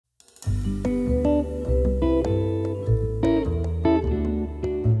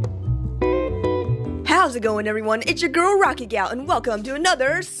How's it going, everyone? It's your girl Rocket Gal, and welcome to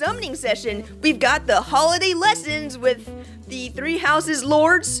another summoning session. We've got the holiday lessons with the Three Houses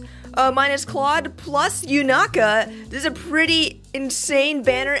Lords, minus Claude, plus Yunaka. This is a pretty insane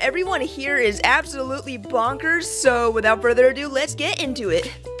banner. Everyone here is absolutely bonkers, so without further ado, let's get into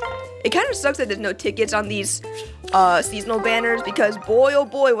it. It kind of sucks that there's no tickets on these seasonal banners, because boy oh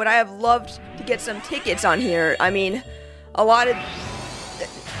boy would I have loved to get some tickets on here. I mean, a lot of...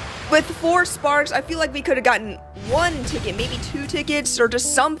 With 4 sparks, I feel like we could have gotten 1 ticket, maybe 2 tickets, or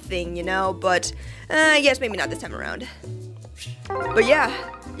just something, you know, but I guess maybe not this time around. But yeah,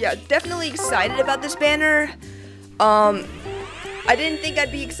 definitely excited about this banner. I didn't think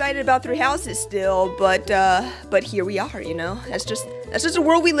I'd be excited about Three Houses still, but here we are, you know. That's just a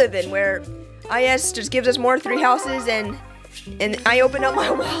world we live in, where IS just gives us more Three Houses, and I open up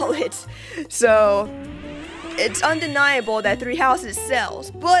my wallet. So it's undeniable that Three Houses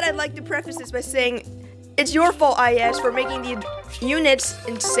sells, but I'd like to preface this by saying it's your fault, IS, for making the units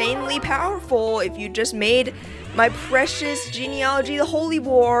insanely powerful. If you just made my precious Genealogy, the Holy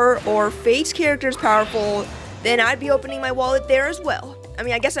War, or Fate's characters powerful, then I'd be opening my wallet there as well. I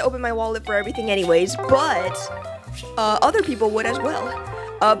mean, I guess I open my wallet for everything anyways, but other people would as well.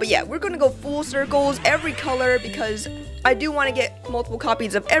 But yeah, we're gonna go full circles, every color, because I do want to get multiple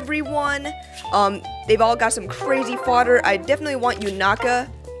copies of everyone. They've all got some crazy fodder. I definitely want Yunaka.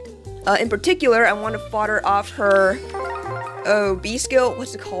 In particular, I want to fodder off her, B skill,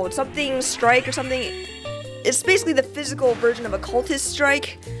 what's it called? Something strike or something. It's basically the physical version of a cultist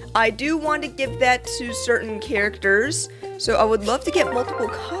strike. I do want to give that to certain characters, so I would love to get multiple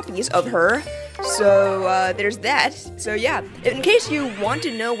copies of her. So there's that. So yeah, in case you want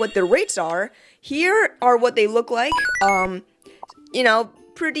to know what the rates are, here are what they look like. You know,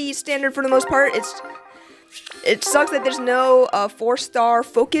 pretty standard for the most part. It sucks that there's no 4-star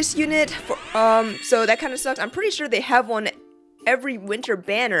focus unit, so that kind of sucks. I'm pretty sure they have one every winter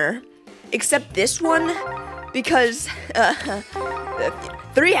banner, except this one, because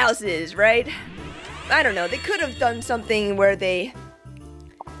Three Houses, right? I don't know, they could have done something where they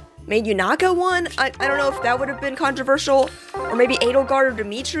made Yunaka one. I don't know if that would have been controversial, or maybe Edelgard or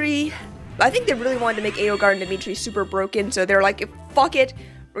Dimitri. I think they really wanted to make Edelgard and Dimitri super broken, so they're like, fuck it,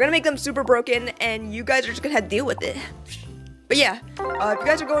 we're gonna make them super broken, and you guys are just gonna have to deal with it. But yeah, if you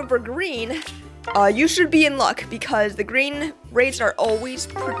guys are going for green, you should be in luck, because the green rates are always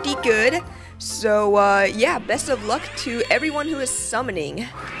pretty good. So yeah, best of luck to everyone who is summoning,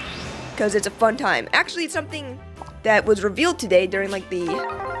 because it's a fun time. Actually, it's something that was revealed today during like the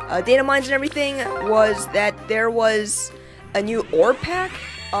data mines and everything, was that there was a new orb pack.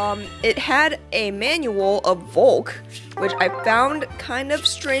 It had a manual of Volk, which I found kind of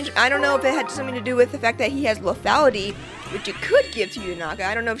strange. I don't know if it had something to do with the fact that he has lethality, which you could give to Yunaka.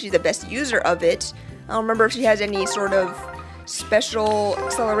 I don't know if she's the best user of it. I don't remember if she has any sort of special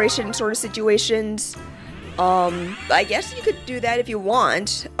acceleration sort of situations. I guess you could do that if you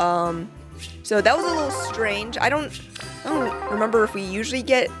want. So that was a little strange. I don't remember if we usually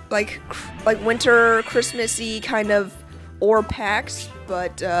get like winter, Christmassy kind of orb packs,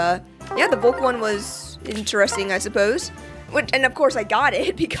 but yeah, the Volk one was interesting, I suppose. And of course I got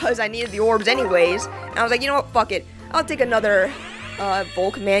it because I needed the orbs anyways. And I was like, you know what, fuck it. I'll take another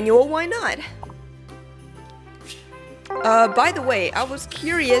Volk manual, why not? By the way, I was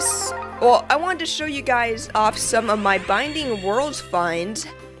curious, well, I wanted to show you guys off some of my Binding Worlds finds,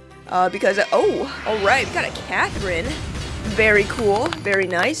 because, oh, alright, we got a Catherine. Very cool, very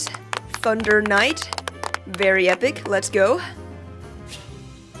nice. Thunder Knight. Very epic. Let's go.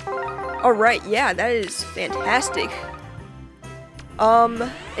 Alright, yeah, that is fantastic.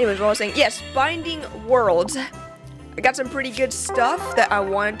 Anyways, what I was saying, yes, Binding Worlds. I got some pretty good stuff that I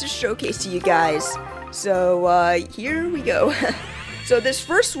wanted to showcase to you guys. So, here we go. So this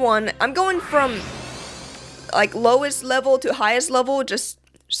first one, I'm going from, like, lowest level to highest level, just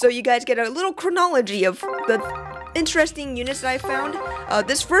so you guys get a little chronology of the interesting units that I found.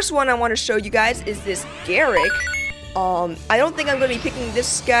 This first one I want to show you guys is this Garrick. I don't think I'm going to be picking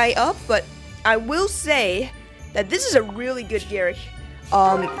this guy up, but I will say that this is a really good Garrick.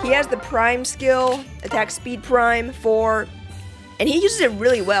 He has the Prime skill, Attack Speed Prime 4, and he uses it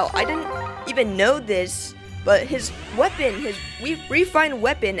really well. I didn't even know this, but his weapon, his refined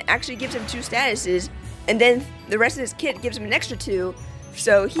weapon, actually gives him 2 statuses, and then the rest of his kit gives him an extra 2.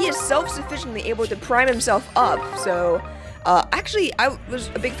 So he is self-sufficiently able to prime himself up. So actually, I was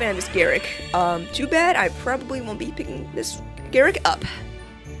a big fan of this Garrick. Too bad I probably won't be picking this Garrick up.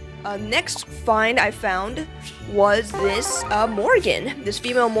 Next find I found was this Morgan, this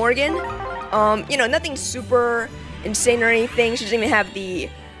female Morgan. You know, nothing super insane or anything. She doesn't even have the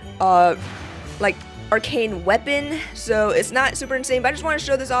like arcane weapon, so it's not super insane, but I just want to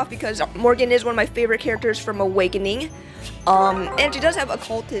show this off because Morgan is one of my favorite characters from Awakening. And she does have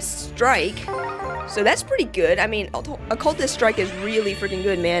Occultist Strike, so that's pretty good. I mean, Occultist Strike is really freaking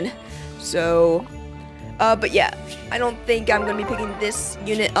good, man. So, but yeah, I don't think I'm going to be picking this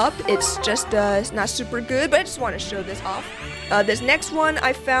unit up. It's just it's not super good, but I just want to show this off. This next one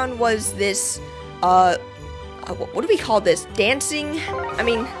I found was this, what do we call this? Dancing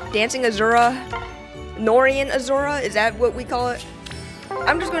Azura? Norian Azura? Is that what we call it?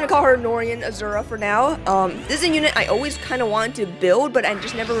 I'm just going to call her Norian Azura for now. This is a unit I always kind of wanted to build, but I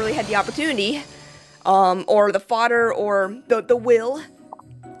just never really had the opportunity. Or the fodder, or the will.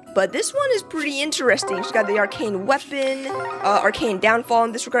 But this one is pretty interesting. She's got the arcane weapon, arcane downfall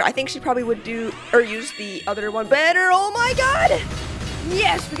in this regard. I think she probably would do, or use the other one better. Oh my god!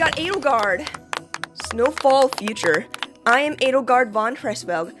 Yes, we got Edelgard. Snowfall Future. I am Edelgard von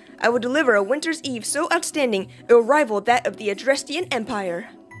Hresvelg. I will deliver a Winter's Eve so outstanding, it will rival that of the Adrestian Empire.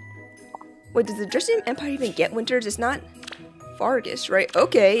 Wait, does the Adrestian Empire even get winters? It's not Fargus, right?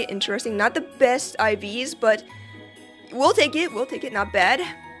 Okay, interesting. Not the best IVs, but we'll take it, not bad.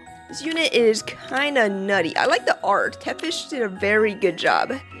 This unit is kinda nutty. I like the art. Tefish did a very good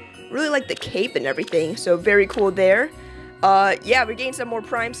job. Really like the cape and everything, so very cool there. Yeah, we gained some more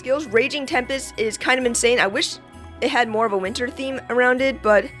prime skills. Raging Tempest is kind of insane. I wish it had more of a winter theme around it,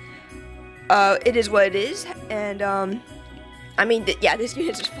 but it is what it is. And I mean, yeah, this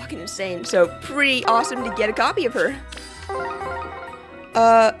unit is just fucking insane. So pretty awesome to get a copy of her.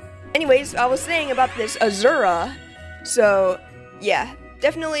 Anyways, I was saying about this Azura. So yeah,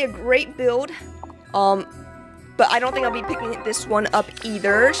 definitely a great build. But I don't think I'll be picking this one up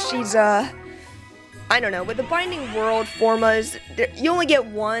either. She's I don't know, with the Binding World formas, you only get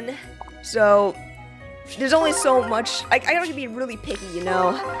one, so there's only so much. I gotta be really picky, you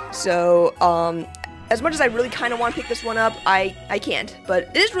know. So as much as I really kind of want to pick this one up, I can't. But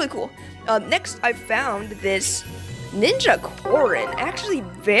it is really cool. Next, I found this Ninja Korin, actually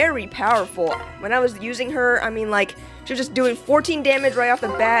very powerful. When I was using her, I mean, like, she was just doing 14 damage right off the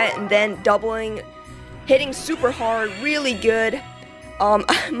bat, and then doubling, hitting super hard, really good.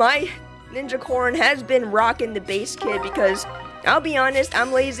 My Ninja Korin has been rocking the base kit because, I'll be honest,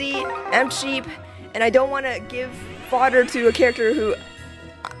 I'm lazy, I'm cheap, and I don't want to give fodder to a character who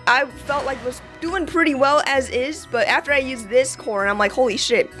I felt like was doing pretty well as is, but after I used this Korin, I'm like, holy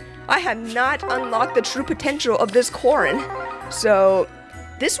shit, I have not unlocked the true potential of this Korin. So,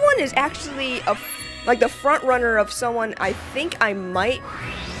 this one is actually like the front runner of someone I think I might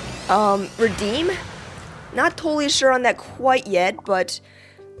redeem. Not totally sure on that quite yet, but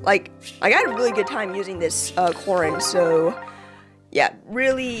like, I got a really good time using this Korin, so yeah,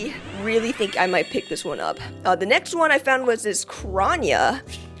 really think I might pick this one up. The next one I found was this Kranya.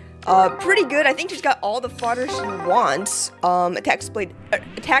 Pretty good. I think she's got all the fodder she wants. Attack speed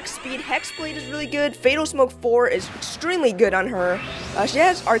Hexblade is really good. Fatal Smoke 4 is extremely good on her. She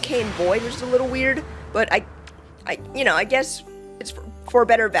has Arcane Void, which is a little weird, but I guess it's for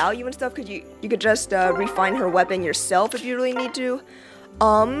better value and stuff, because you could just refine her weapon yourself if you really need to.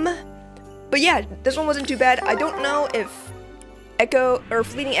 But yeah, this one wasn't too bad. I don't know if Echo or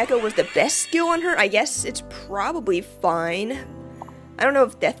Fleeting Echo was the best skill on her. I guess it's probably fine. I don't know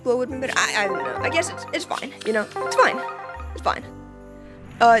if Death Blow would be better. I don't know. I guess it's fine. You know, it's fine. It's fine.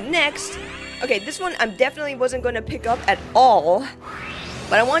 Next, okay, this one I definitely wasn't going to pick up at all,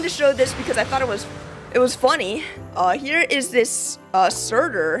 but I wanted to show this because I thought it was funny. Here is this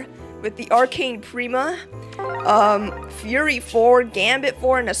Surtur with the Arcane Prima, Fury 4, Gambit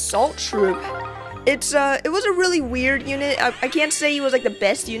 4, and Assault Troop. It was a really weird unit. I can't say he was like the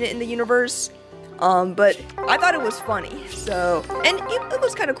best unit in the universe, but I thought it was funny. So, and it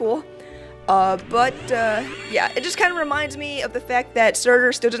was kind of cool. Yeah, it just kind of reminds me of the fact that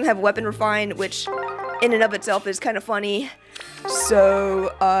Surtur still doesn't have Weapon Refine, which in and of itself is kind of funny.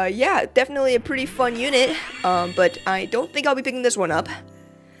 So, yeah, definitely a pretty fun unit, but I don't think I'll be picking this one up.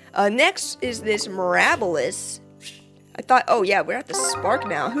 Next is this Mirabilis. I thought, oh yeah, we're at the Spark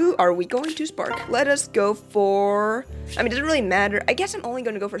now. Who are we going to Spark? Let us go for, I mean, it doesn't really matter. I guess I'm only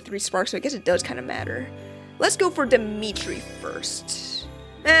going to go for 3 Sparks, so I guess it does kind of matter. Let's go for Dimitri first.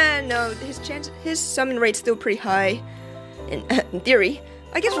 No, his summon rate's still pretty high, in theory.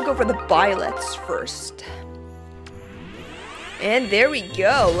 I guess we'll go for the Byleths first. And there we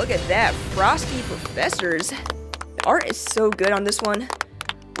go, look at that, Frosty Professors. The art is so good on this one.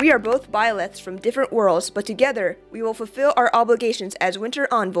 We are both Byleths from different worlds, but together, we will fulfill our obligations as Winter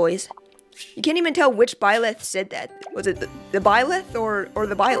Envoys. You can't even tell which Byleth said that. Was it the Byleth or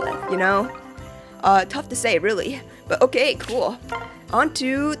the Byleth, you know? Tough to say, really. But okay, cool. On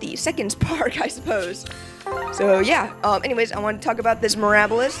to the second spark, I suppose. So yeah, anyways, I want to talk about this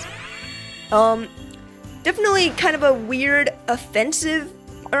Mirabilis. Definitely kind of a weird, offensive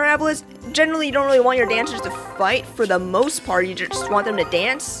Mirabilis. Generally, you don't really want your dancers to fight for the most part. You just want them to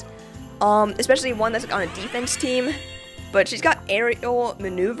dance. Especially one that's on a defense team. But she's got aerial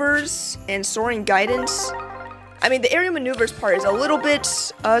maneuvers and soaring guidance. I mean, the aerial maneuvers part is a little bit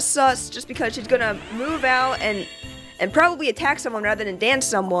sus, just because she's gonna move out and probably attack someone rather than dance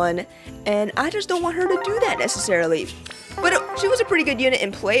someone, and I just don't want her to do that necessarily. But she was a pretty good unit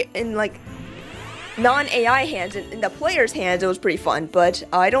in like non-AI hands. In the players' hands, it was pretty fun. But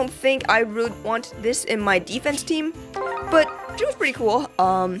I don't think I would want this in my defense team. But she was pretty cool.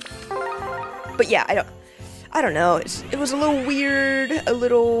 But yeah, I don't know. It was a little weird, a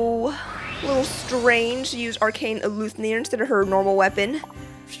little strange to use Arcane Eleuthir instead of her normal weapon.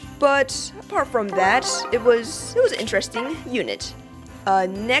 But apart from that, it was an interesting unit.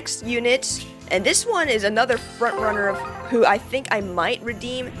 Next unit, and this one is another front runner of who I think I might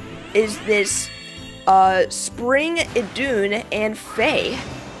redeem, is this Spring Idun and Faye.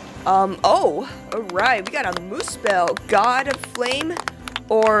 Oh, alright, we got a Muspel, God of Flame,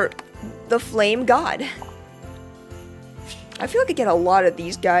 or the Flame God. I feel like I get a lot of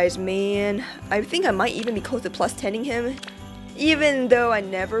these guys, man. I think I might even be close to plus 10ing him, even though I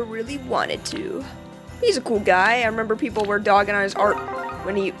never really wanted to. He's a cool guy. I remember people were dogging on his art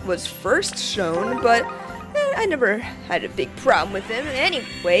when he was first shown, but I never had a big problem with him.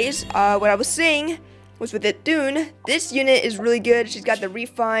 Anyways, what I was saying was with Idun, this unit is really good. She's got the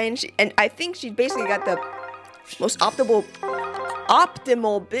refine, and I think she's basically got the most optimal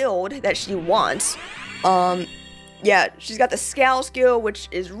build that she wants. Yeah, she's got the Scowl skill, which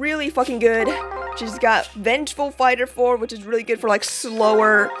is really fucking good. She's got Vengeful Fighter 4, which is really good for like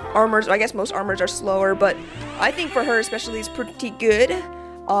slower armors. I guess most armors are slower, but I think for her especially is pretty good.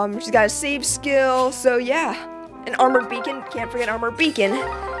 She's got a save skill, so yeah. An Armored Beacon, can't forget Armored Beacon.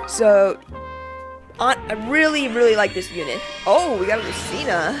 So, I really like this unit. Oh, we got a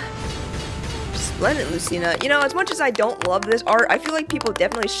Lucina. Splendid Lucina. You know, as much as I don't love this art, I feel like people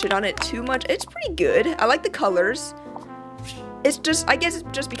definitely shit on it too much. It's pretty good. I like the colors. It's just, I guess it's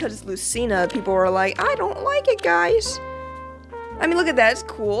just because it's Lucina, people were like, I don't like it, guys. I mean, look at that. It's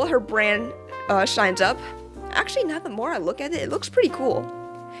cool. Her brand shines up. Actually, now the more I look at it, it looks pretty cool.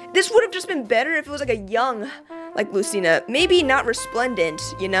 This would have just been better if it was like a young, like, Lucina. Maybe not resplendent,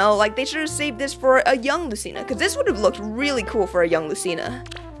 you know? Like, they should have saved this for a young Lucina, because this would have looked really cool for a young Lucina.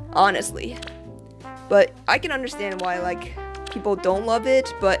 Honestly. But I can understand why, like, people don't love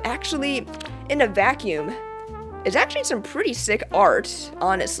it, but actually, in a vacuum, it's actually some pretty sick art,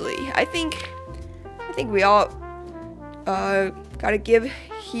 honestly. I think we all, gotta give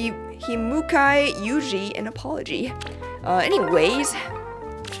Himukai Yuji an apology. Anyways,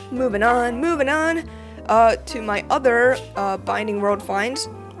 moving on, to my other, Binding World finds.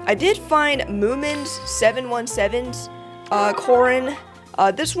 I did find Moomin's 717's, Corrin.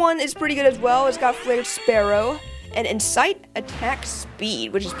 This one is pretty good as well. It's got Flared Sparrow and Incite Attack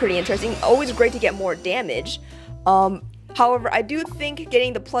Speed, which is pretty interesting. Always great to get more damage. However, I do think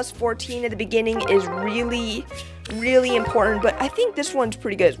getting the plus 14 at the beginning is really important, but I think this one's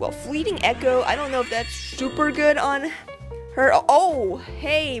pretty good as well. Fleeting Echo, I don't know if that's super good on her. Oh,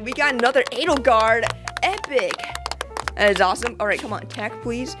 hey, we got another Edelgard. Epic. That is awesome. All right, come on, attack,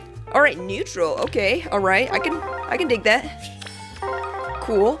 please. All right, neutral. Okay, all right, I can dig that.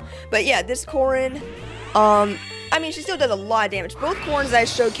 Cool. But yeah, this Corrin, I mean, she still does a lot of damage. Both Corrins that I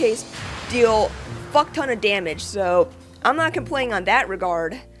showcased deal fuck ton of damage, so I'm not complaining on that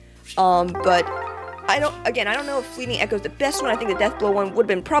regard. But I don't know if Fleeting Echo is the best one. I think the Deathblow one would have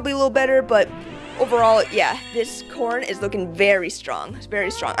been probably a little better, but overall, yeah, this Corrin is looking very strong. It's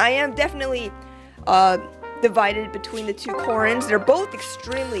very strong. I am definitely divided between the two Corrins. They're both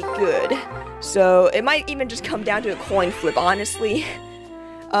extremely good, so it might even just come down to a coin flip, honestly.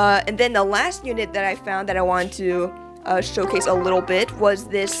 And then the last unit that I found that I wanted to showcase a little bit was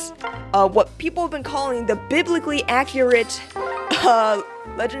this, what people have been calling the biblically accurate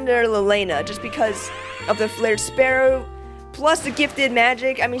Legendary Lelena, just because of the Flared Sparrow, plus the Gifted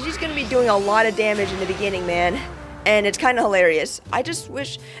Magic. I mean, she's going to be doing a lot of damage in the beginning, man. And it's kind of hilarious. I just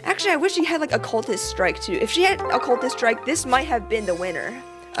wish, actually I wish she had like Occultist Strike too. If she had Occultist Strike, this might have been the winner.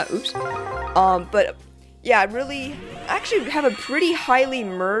 Oops. But yeah, I actually have a pretty highly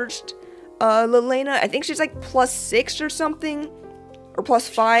merged Lelena. I think she's like +6 or something, or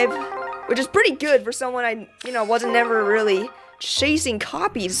 +5, which is pretty good for someone I, wasn't never really chasing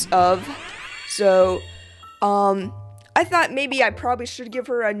copies of. So, I thought maybe I probably should give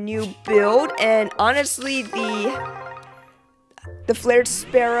her a new build, and honestly, the flared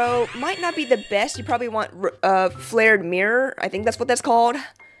sparrow might not be the best. You probably want flared mirror. I think that's what that's called.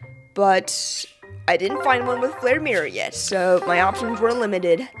 But I didn't find one with flared mirror yet, so my options were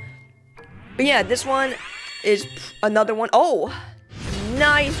limited. But yeah, this one is another one. Oh,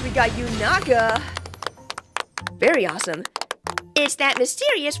 nice. We got Yunaka. Very awesome. It's that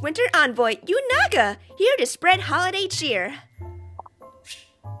mysterious winter envoy, Yunaka, here to spread holiday cheer.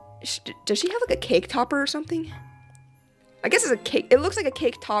 Does she have like a cake topper or something? I guess it's a cake. It looks like a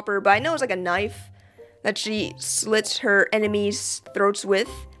cake topper, but I know it's like a knife that she slits her enemies' throats with.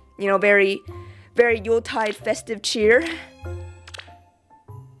 You know, very, very Yuletide festive cheer.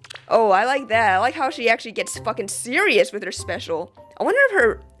 Oh, I like that. I like how she actually gets fucking serious with her special. I wonder if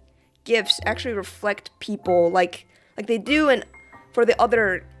her gifts actually reflect people like they do for the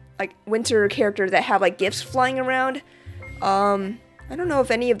other like winter characters that have like gifts flying around. I don't know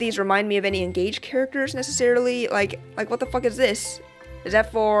if any of these remind me of any engaged characters necessarily. Like what the fuck is this? Is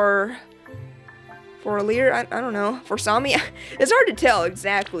that for Lear? I don't know. For Sami? It's hard to tell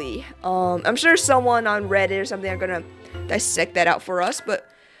exactly. I'm sure someone on Reddit or something are gonna dissect that out for us. But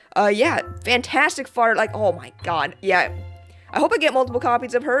yeah, fantastic fodder. Like, oh my god. Yeah, I hope I get multiple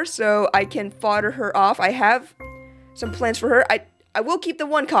copies of her so I can fodder her off. I have some plans for her. I will keep the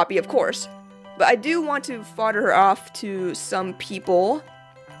one copy, of course. But I do want to fodder her off to some people.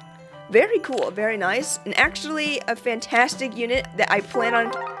 Very cool, very nice, and actually a fantastic unit that I plan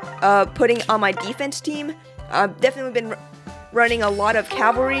on putting on my defense team. I've definitely been running a lot of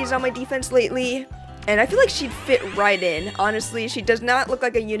cavalries on my defense lately, and I feel like she'd fit right in. Honestly, she does not look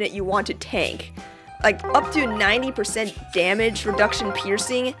like a unit you want to tank. Like, up to 90% damage reduction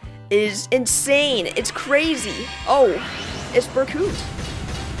piercing is insane. It's crazy. Oh, it's Berkut.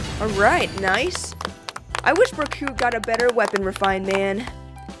 Alright, nice. I wish Berkut got a better weapon refine, man.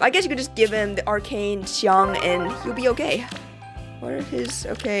 I guess you could just give him the arcane Xiang and he'll be okay. What are his...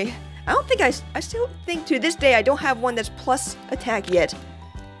 okay. I don't think I still think to this day I don't have one that's plus attack yet.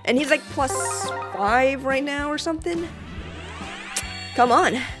 And he's like plus 5 right now or something. Come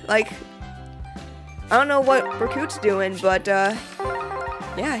on. Like, I don't know what Berkut's doing, but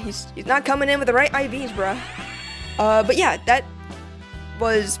yeah, he's not coming in with the right IVs, bruh. But yeah, that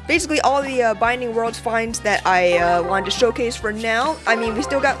was basically all the Binding Worlds finds that I wanted to showcase for now. I mean, we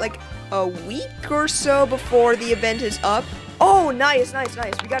still got like a week or so before the event is up. Oh, nice, nice,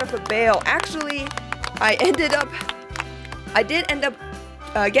 nice. We got it for Bale. Actually, I did end up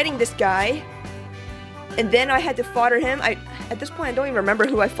getting this guy, and then I had to fodder him. At this point, I don't even remember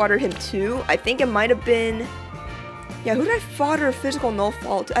who I foddered him to. I think it might have been... yeah, who did I fodder physical null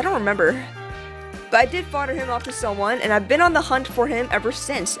fall to? I don't remember. But I did fodder him off to someone, and I've been on the hunt for him ever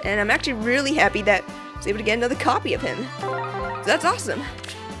since. And I'm actually really happy that I was able to get another copy of him. So that's awesome.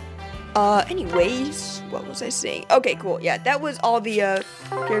 Anyways, what was I saying? Okay, cool. Yeah, that was all the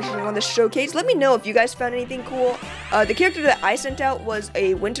characters on the showcase. Let me know if you guys found anything cool. The character that I sent out was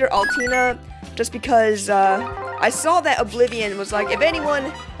a Winter Altina, just because I saw that Oblivion was like, if anyone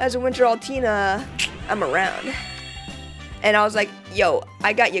has a Winter Altina, I'm around. And I was like, yo,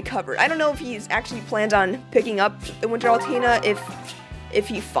 I got you covered. I don't know if he's actually plans on picking up the Winter Altina if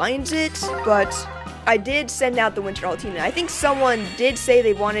he finds it, but I did send out the Winter Altina. I think someone did say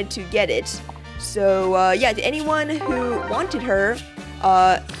they wanted to get it. So, yeah, to anyone who wanted her,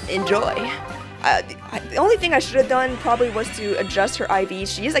 enjoy. The only thing I should have done probably was to adjust her IV.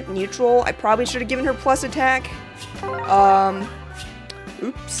 She is, like, neutral. I probably should have given her plus attack.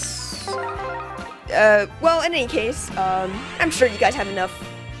 Oops. Well, in any case, I'm sure you guys have enough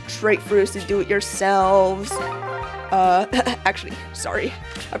trait fruits to do it yourselves. Actually, sorry.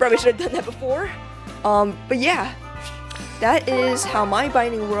 I probably should have done that before. But yeah, that is how my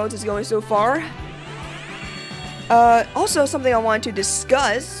Binding Worlds is going so far. Also, something I wanted to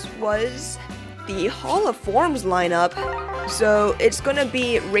discuss was the Hall of Forms lineup. So, it's gonna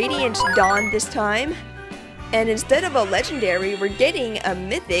be Radiant Dawn this time. And instead of a legendary, we're getting a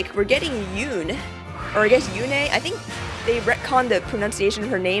mythic. We're getting Yoon. Or I guess Yune. I think they retconned the pronunciation of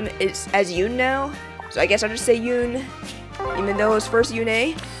her name as Yoon now. So I guess I'll just say Yoon, even though it was first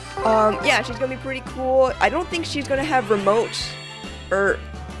Yune. Yeah, she's gonna be pretty cool. I don't think she's gonna have remote or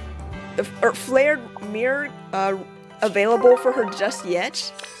flared mirror available for her just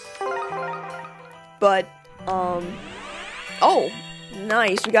yet. But, oh,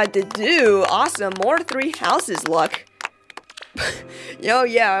 nice. We got Dedu. Awesome. More 3 houses luck. Yo,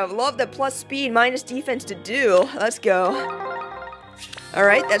 yeah, I love the plus speed minus defense to do. Let's go.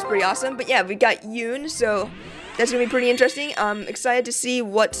 Alright, that's pretty awesome. But yeah, we got Yoon, so that's gonna be pretty interesting. I'm excited to see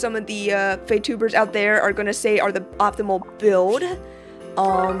what some of the Fatubers out there are gonna say are the optimal build.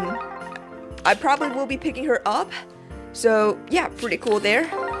 I probably will be picking her up, so yeah, pretty cool there.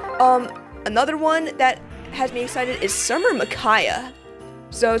 Another one that has me excited is Summer Micaiah.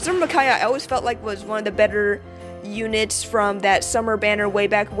 So Summer Micaiah, I always felt like was one of the better units from that summer banner way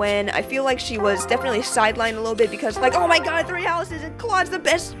back when. I feel like she was definitely sidelined a little bit because, like, oh my god, 3 houses and Claude's the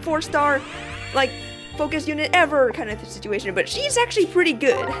best 4-star, like, focus unit ever kind of situation. But she's actually pretty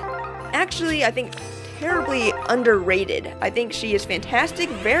good. Actually, I think terribly underrated. I think she is fantastic,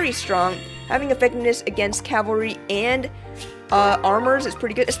 very strong, having effectiveness against cavalry and armors is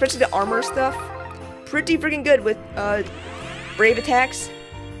pretty good, especially the armor stuff. Pretty freaking good with brave attacks.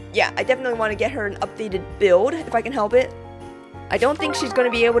 Yeah, I definitely want to get her an updated build if I can help it. I don't think she's going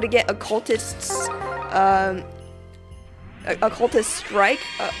to be able to get occultist's occultist strike.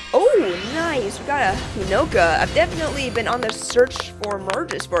 Oh, nice. We got a Hunoka. I've definitely been on the search for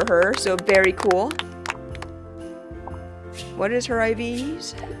merges for her, so very cool. What is her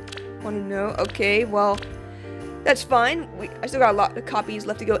IVs? Want to know? Okay, well, that's fine. I still got a lot of copies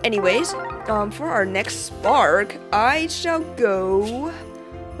left to go anyways. For our next spark, I shall go...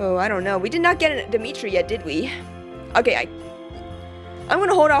 Oh, I don't know. We did not get a Dimitri yet, did we? Okay, I'm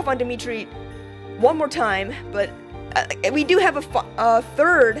gonna hold off on Dimitri one more time, but we do have a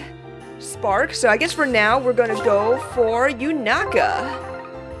third spark, so I guess for now we're gonna go for Yunaka.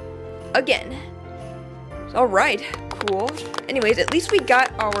 Again. Alright, cool. Anyways, at least we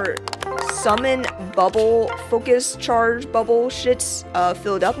got our summon bubble, focus charge bubble shits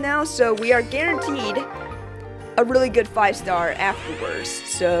filled up now, so we are guaranteed a really good 5-star afterwards,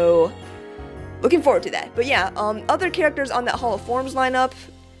 so looking forward to that. But yeah, other characters on that Hall of Forms lineup,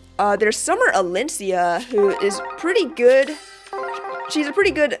 there's Summer Alencia, who is pretty good. She's a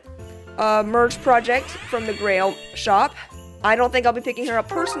pretty good merge project from the Grail shop. I don't think I'll be picking her up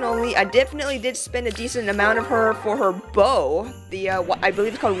personally. I definitely did spend a decent amount of her for her bow, the I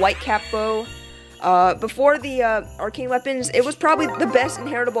believe it's called White Cap bow. Before the arcane weapons, it was probably the best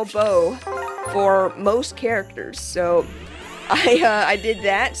inheritable bow for most characters, so I did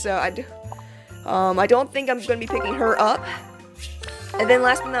that, so I don't think I'm going to be picking her up. And then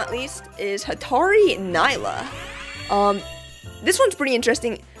last but not least is Hatari Nyla. This one's pretty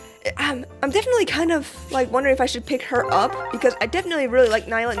interesting. I'm definitely kind of like wondering if I should pick her up because I definitely really like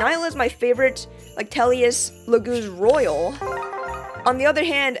Nyla. Nyla is my favorite, like, Tellius Laguz Royal. On the other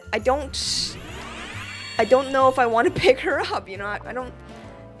hand, I don't know if I want to pick her up, you know. I don't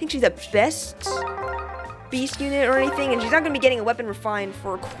think she's the best beast unit or anything, and she's not going to be getting a weapon refined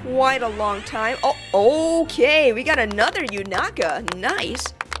for quite a long time. Oh, okay, we got another Yunaka. Nice.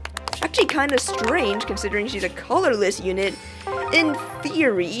 Actually kind of strange considering she's a colorless unit. In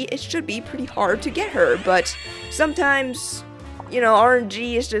theory, it should be pretty hard to get her, but sometimes, you know,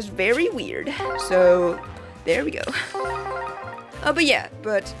 RNG is just very weird. So, there we go. But yeah,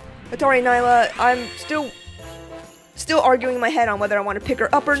 Hatari Nyla, I'm still arguing in my head on whether I want to pick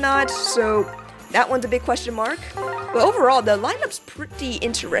her up or not, so that one's a big question mark. But overall, the lineup's pretty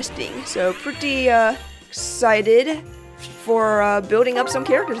interesting, so pretty excited for building up some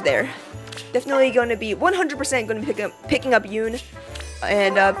characters there. Definitely going to be 100% going to be picking up Yoon,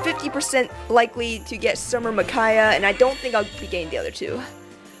 and 50% likely to get Summer Micaiah, and I don't think I'll be getting the other two.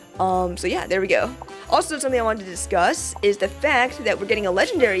 So yeah, there we go. Also, something I wanted to discuss is the fact that we're getting a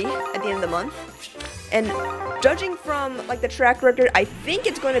legendary at the end of the month. And judging from, like, the track record, I think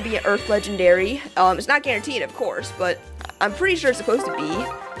it's going to be an Earth legendary. It's not guaranteed, of course, but I'm pretty sure it's supposed to be,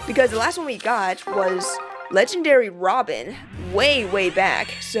 because the last one we got was Legendary Robin way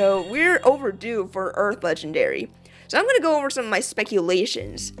back. So we're overdue for Earth legendary. So I'm going to go over some of my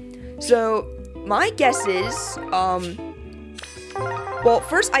speculations. So my guess is, well,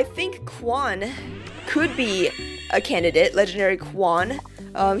 first, I think Quan could be a candidate, Legendary Quan.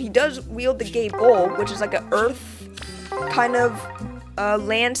 He does wield the Gay Bulb, which is like an earth kind of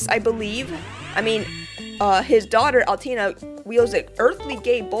lance, I believe. I mean, his daughter, Altina, wields an earthly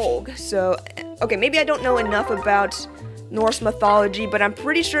Gay Bulb. So, okay, maybe I don't know enough about Norse mythology, but I'm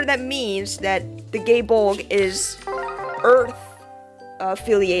pretty sure that means that the Gay Bulb is earth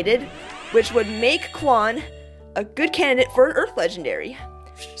affiliated, which would make Quan a good candidate for an Earth Legendary.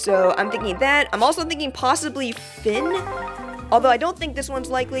 So I'm thinking that. I'm also thinking possibly Finn, although I don't think this one's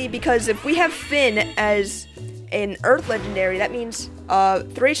likely, because if we have Finn as an Earth Legendary, that means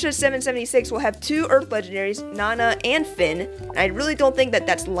Thracia 776 will have 2 Earth Legendaries, Nana and Finn, and I really don't think that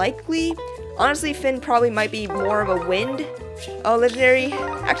that's likely. Honestly, Finn probably might be more of a Wind Legendary.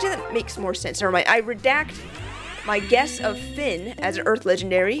 Actually, that makes more sense. Never mind. I redact my guess of Finn as an Earth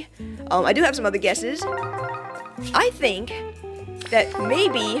Legendary. I do have some other guesses. I think that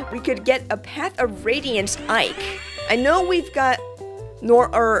maybe we could get a Path of Radiance Ike. I know we've got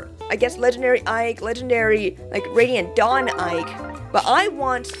I guess Legendary Ike, Legendary, like, Radiant Dawn Ike, but I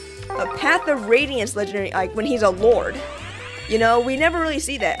want a Path of Radiance Legendary Ike when he's a Lord. You know, we never really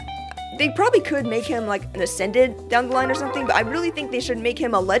see that. They probably could make him, like, an Ascended down the line or something, but I really think they should make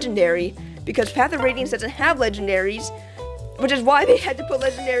him a Legendary, because Path of Radiance doesn't have Legendaries, which is why they had to put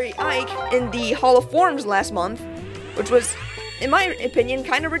Legendary Ike in the Hall of Forms last month, which was, in my opinion,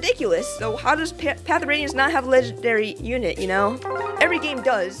 kind of ridiculous. So how does Path of Radiance not have a Legendary unit, you know? Every game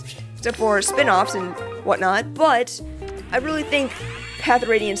does, except for spin-offs and whatnot, but I really think Path of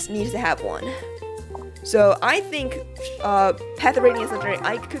Radiance needs to have one. So I think Path of Radiance Legendary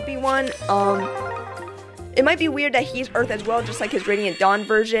Ike could be one. It might be weird that he's Earth as well, just like his Radiant Dawn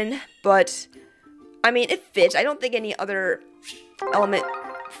version, but I mean, it fits. I don't think any other element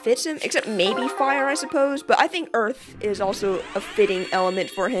fits him, except maybe fire, I suppose, but I think Earth is also a fitting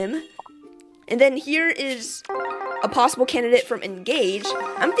element for him. And then here is a possible candidate from Engage.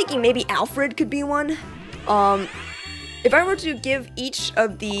 I'm thinking maybe Alfred could be one. If I were to give each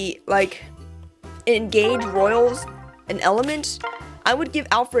of the, like, Engage Royals an element, I would give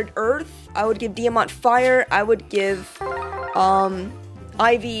Alfred Earth, I would give Diamant Fire, I would give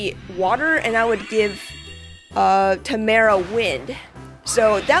Ivy Water, and I would give Tamara Wind.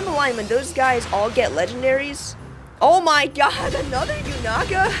 So down the line, when those guys all get legendaries, oh my god, another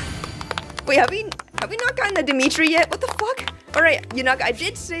Yunaka? Wait, have we not gotten a Dimitri yet? What the fuck? Alright, Yunaka, I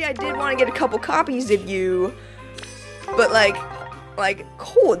did say I did want to get a couple copies of you, but like,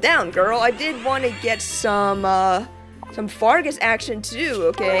 cool down, girl. I did want to get some Fargus action too,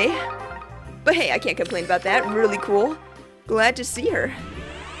 okay? But hey, I can't complain about that. Really cool. Glad to see her.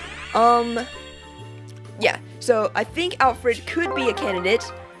 Yeah, so I think Alfred could be a candidate.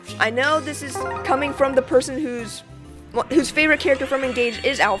 I know this is coming from the person whose favorite character from Engage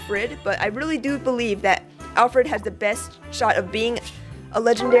is Alfred, but I really do believe that Alfred has the best shot of being a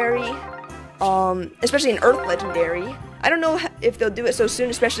legendary, especially an Earth legendary. I don't know if they'll do it so soon,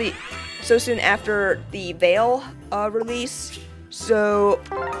 especially so soon after the Veil release. So,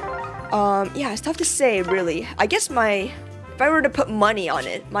 yeah, it's tough to say, really. I guess if I were to put money on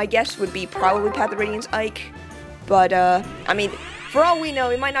it, my guess would be probably Path of Radiance Ike. But, I mean, for all we know,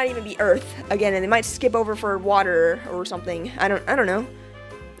 it might not even be Earth again, and they might skip over for water or something. I don't know.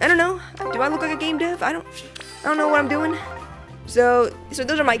 I don't know. Do I look like a game dev? I don't know what I'm doing. So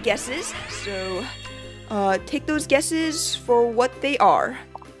those are my guesses. So, take those guesses for what they are.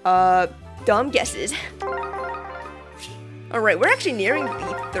 Dumb guesses. Alright, we're actually nearing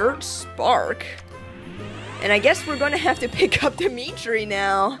the third spark. And I guess we're gonna have to pick up Dimitri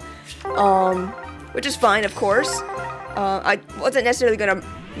now. Which is fine, of course. I wasn't necessarily gonna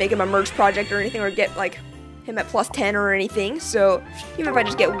make him a merge project or anything, or get, like, him at plus 10 or anything. So, even if I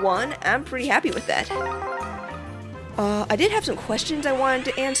just get one, I'm pretty happy with that. I did have some questions I wanted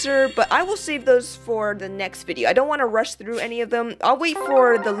to answer, but I will save those for the next video. I don't want to rush through any of them. I'll wait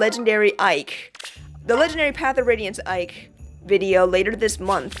for the Legendary Ike, the Legendary Path of Radiance Ike video later this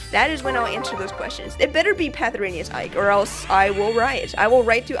month. That is when I'll answer those questions. It better be Path of Radiance Ike, or else I will riot. I will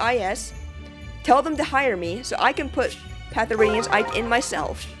write to IS, tell them to hire me, so I can put Path of Radiance Ike in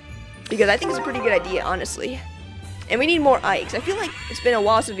myself. Because I think it's a pretty good idea, honestly. And we need more Ikes. I feel like it's been a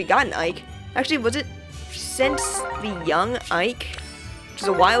while since we got an Ike. Actually, was it since the young Ike, which was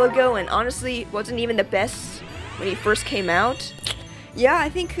a while ago, and honestly wasn't even the best when he first came out? Yeah, I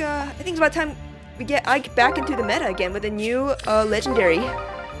think it's about time we get Ike back into the meta again with a new legendary,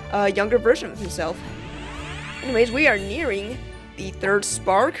 younger version of himself. Anyways, we are nearing the third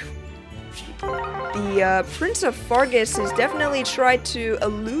spark. The Prince of Fargus has definitely tried to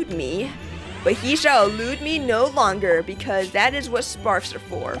elude me, but he shall elude me no longer, because that is what sparks are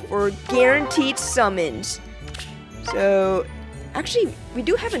for guaranteed summons. So, actually, we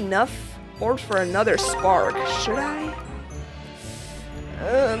do have enough orbs for another spark. Should I?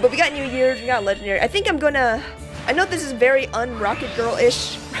 But we got New Year's, we got Legendary. I think I'm gonna, I know this is very un-Rocket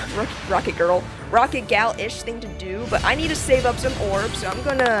Girl-ish, Rocket Gal-ish thing to do, but I need to save up some orbs, so I'm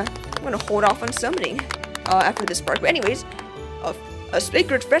gonna hold off on summoning after this spark. But anyways, a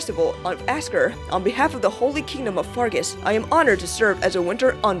sacred festival of Asker. On behalf of the Holy Kingdom of Fargus, I am honored to serve as a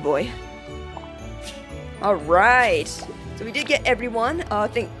winter envoy. Alright, so we did get everyone.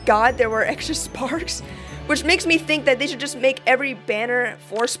 Thank God there were extra sparks, which makes me think that they should just make every banner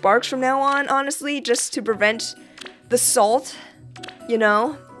 4 sparks from now on, honestly, just to prevent the salt, you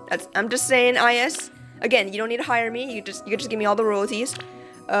know? I'm just saying, IS. Again, you don't need to hire me, you can just give me all the royalties.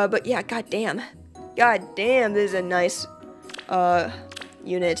 But yeah, goddamn, this is a nice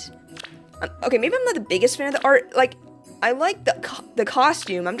unit. Okay, maybe I'm not the biggest fan of the art. Like, I like the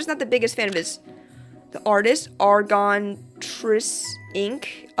costume. I'm just not the biggest fan of the artist, Argon Tris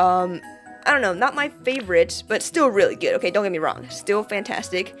Inc. I don't know, not my favorite, but still really good. Okay, don't get me wrong, still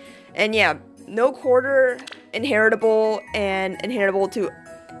fantastic. And yeah, no quarter, inheritable, and inheritable to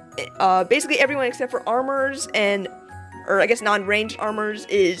basically everyone except for armors or I guess non-ranged armors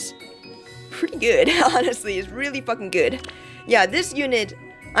is pretty good, honestly. It's really fucking good. Yeah, this unit,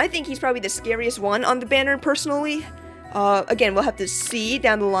 I think he's probably the scariest one on the banner, personally. Again, we'll have to see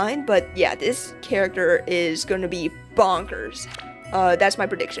down the line, but yeah, this character is gonna be bonkers. That's my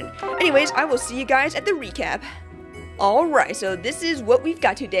prediction. Anyways, I will see you guys at the recap. Alright, so this is what we've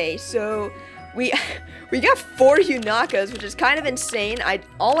got today. So, we got 4 Yunakas, which is kind of insane.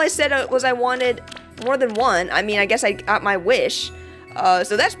 All I said was I wanted more than one. I mean, I guess I got my wish.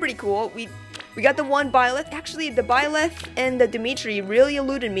 So that's pretty cool. We got the one Byleth. Actually, the Byleth and the Dimitri really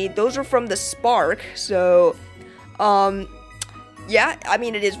eluded me. Those are from the Spark, so... yeah, I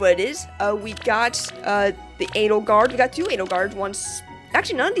mean, it is what it is. We got, the Edelgard. We got 2 Edelgards.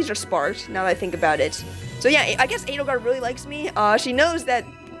 Actually, none of these are sparked, now that I think about it. So yeah, I guess Edelgard really likes me. She knows that,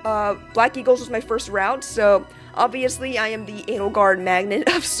 Black Eagles was my first route, so obviously I am the Edelgard magnet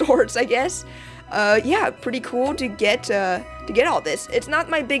of sorts, I guess. Yeah, pretty cool to get all this. It's not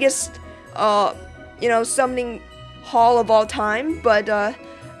my biggest, you know, summoning haul of all time, but,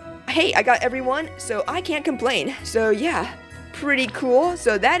 hey, I got everyone, so I can't complain. So yeah, pretty cool.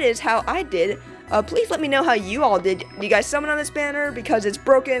 So that is how I did. Please let me know how you all did. Do you guys summon on this banner because it's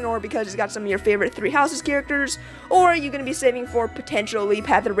broken, or because it's got some of your favorite 3 houses characters? Or are you going to be saving for potentially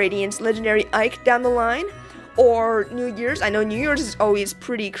Path of Radiance Legendary Ike down the line? Or New Year's? I know New Year's is always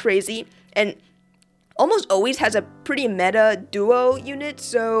pretty crazy, and almost always has a pretty meta duo unit,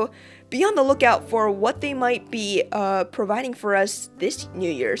 so be on the lookout for what they might be providing for us this New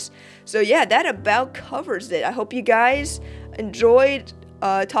Year's. So yeah, that about covers it. I hope you guys enjoyed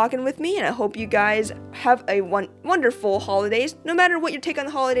talking with me, and I hope you guys have a wonderful holidays, no matter what your take on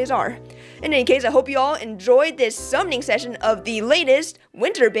the holidays are. In any case, I hope you all enjoyed this summoning session of the latest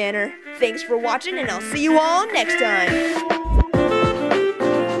winter banner. Thanks for watching, and I'll see you all next time.